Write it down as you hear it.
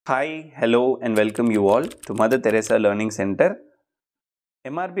Hi, hello and welcome you all to Mother Teresa Learning Centre.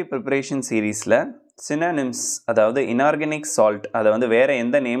 MRB preparation series la synonyms அதாவது inorganic salt அதை வந்து வேற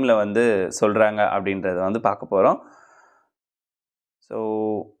எந்த நேம்ல வந்து சொல்றாங்க அப்படின்றத வந்து பார்க்க போறோம். ஸோ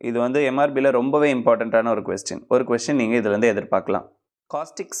இது வந்து MRBல ரொம்பவே இம்பார்ட்டண்ட்டான ஒரு கொஸ்டின் நீங்கள் இதுல இருந்து எதிர்பார்க்கலாம்.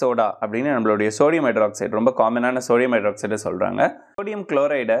 காஸ்டிக் சோடா அப்படின்னு நம்மளுடைய சோடியம் ஹைட்ராக்சைடு ரொம்ப காமனான சோடியம் ஹைட்ராக்சைடை சொல்கிறாங்க. சோடியம்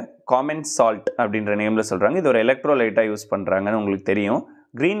குளோரைடை காமன் சால்ட் அப்படின்ற நேமில் சொல்கிறாங்க. இது ஒரு எலக்ட்ரோலைட்டாக யூஸ் பண்ணுறாங்கன்னு உங்களுக்கு தெரியும்.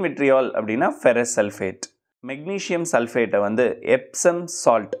 கிரீன் விட்ரியால் அப்படின்னா ஃபெரஸ் சல்ஃபேட். மெக்னீஷியம் சல்ஃபேட்டை வந்து எப்சம்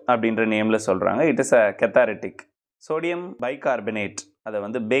சால்ட் அப்படின்ற நேமில் சொல்கிறாங்க. It is a கெத்தாரிட்டிக். Sodium bicarbonate அதை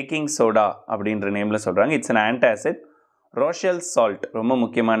வந்து பேக்கிங் சோடா அப்படின்ற நேமில் சொல்கிறாங்க. It's an antacid. ரோஷியல் சால்ட் ரொம்ப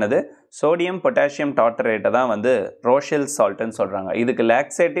முக்கியமானது. சோடியம் பொட்டாசியம் டார்டரேட்டை தான் வந்து ரோஷியல் சால்ட்னு சொல்கிறாங்க. இதுக்கு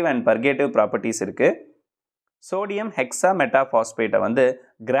லாக்ஸேட்டிவ் அண்ட் பர்கேட்டிவ் ப்ராப்பர்ட்டிஸ் இருக்குது. சோடியம் ஹெக்ஸா மெட்டாஃபாஸ்பேட்டை வந்து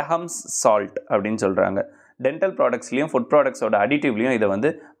கிரஹம்ஸ் சால்ட் அப்படின்னு சொல்கிறாங்க. டென்டல் ப்ராடக்ட்ஸ்லையும் ஃபுட் ப்ராடக்ட்ஸோட அடிட்டிவ்லையும் இதை வந்து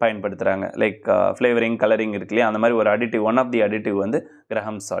பயன்படுத்துகிறாங்க. லைக் ஃப்ளேவரிங் கலரிங் இருக்கு இல்லையா, அந்த மாதிரி ஒரு additive, one of the additive வந்து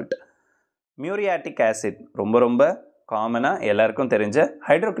கிரஹம் சால்ட். மியூரியாட்டிக் ஆசிட் ரொம்ப காமனாக எல்லாருக்கும் தெரிஞ்ச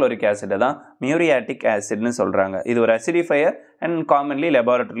ஹைட்ரோக்ளோரிக் ஆசிடை தான் மியூரியாட்டிக் ஆசிட்னு சொல்கிறாங்க. இது ஒரு அசிடிஃபையர் அண்ட் காமன்லி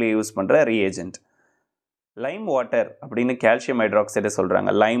லெபார்டரியில் யூஸ் பண்ணுற ரீஏஜென்ட். லைம் வாட்டர் அப்படின்னு கால்சியம் ஹைட்ராக்சைடை சொல்கிறாங்க.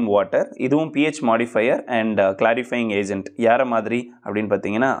 லைம் வாட்டர் இதுவும் பிஹெச் மாடிஃபையர் அண்ட் கிளாரிஃபையிங் ஏஜென்ட். யாரை மாதிரி அப்படின்னு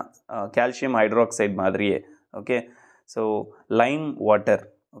பார்த்தீங்கன்னா கால்சியம் ஹைட்ராக்சைடு மாதிரியே. Okay, so Lime water,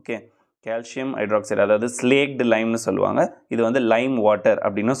 okay, calcium hydroxide அதாவது ஸ்லேக்டு லைம்னு சொல்லுவாங்க. இது வந்து லைம் வாட்டர்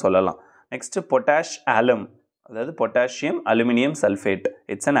அப்படின்னு சொல்லலாம். நெக்ஸ்ட்டு பொட்டாஷ் ஆலம் அதாவது potassium aluminium sulfate.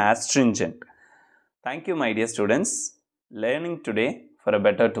 It's an astringent. Thank you my dear students. Learning today for a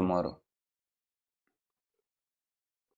better tomorrow.